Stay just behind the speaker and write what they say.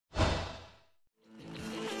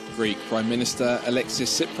Greek Prime Minister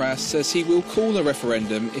Alexis Tspiras says he will call a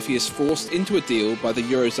referendum if he is forced into a deal by the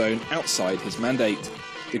Eurozone outside his mandate.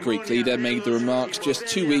 The Greek leader made the remarks just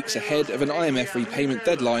 2 weeks ahead of an IMF repayment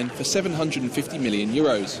deadline for €750 million,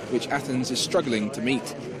 which Athens is struggling to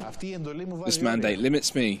meet. This mandate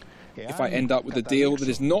limits me. If I end up with a deal that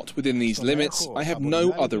is not within these limits, I have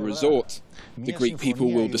no other resort. The Greek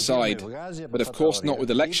people will decide. But of course not with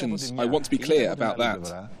elections. I want to be clear about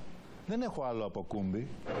that.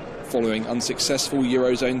 Following unsuccessful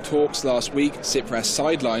Eurozone talks last week, Tspiras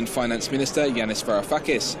sidelined Finance Minister Yanis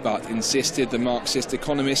Varoufakis, but insisted the Marxist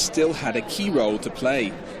economist still had a key role to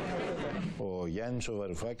play.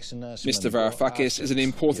 Mr. Varoufakis is an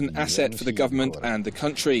important asset for the government and the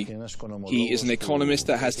country. He is an economist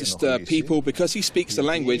that has disturbed people because he speaks the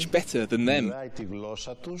language better than them.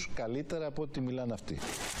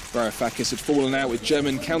 Varoufakis had fallen out with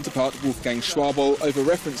German counterpart Wolfgang Schäuble over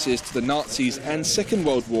references to the Nazis and Second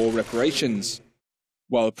World War reparations.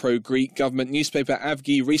 While pro-Greek government newspaper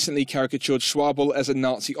Avgi recently caricatured Schäuble as a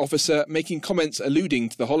Nazi officer, making comments alluding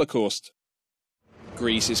to the Holocaust.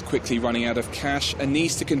 Greece is quickly running out of cash and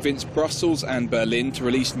needs to convince Brussels and Berlin to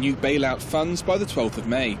release new bailout funds by the 12th of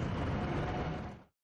May.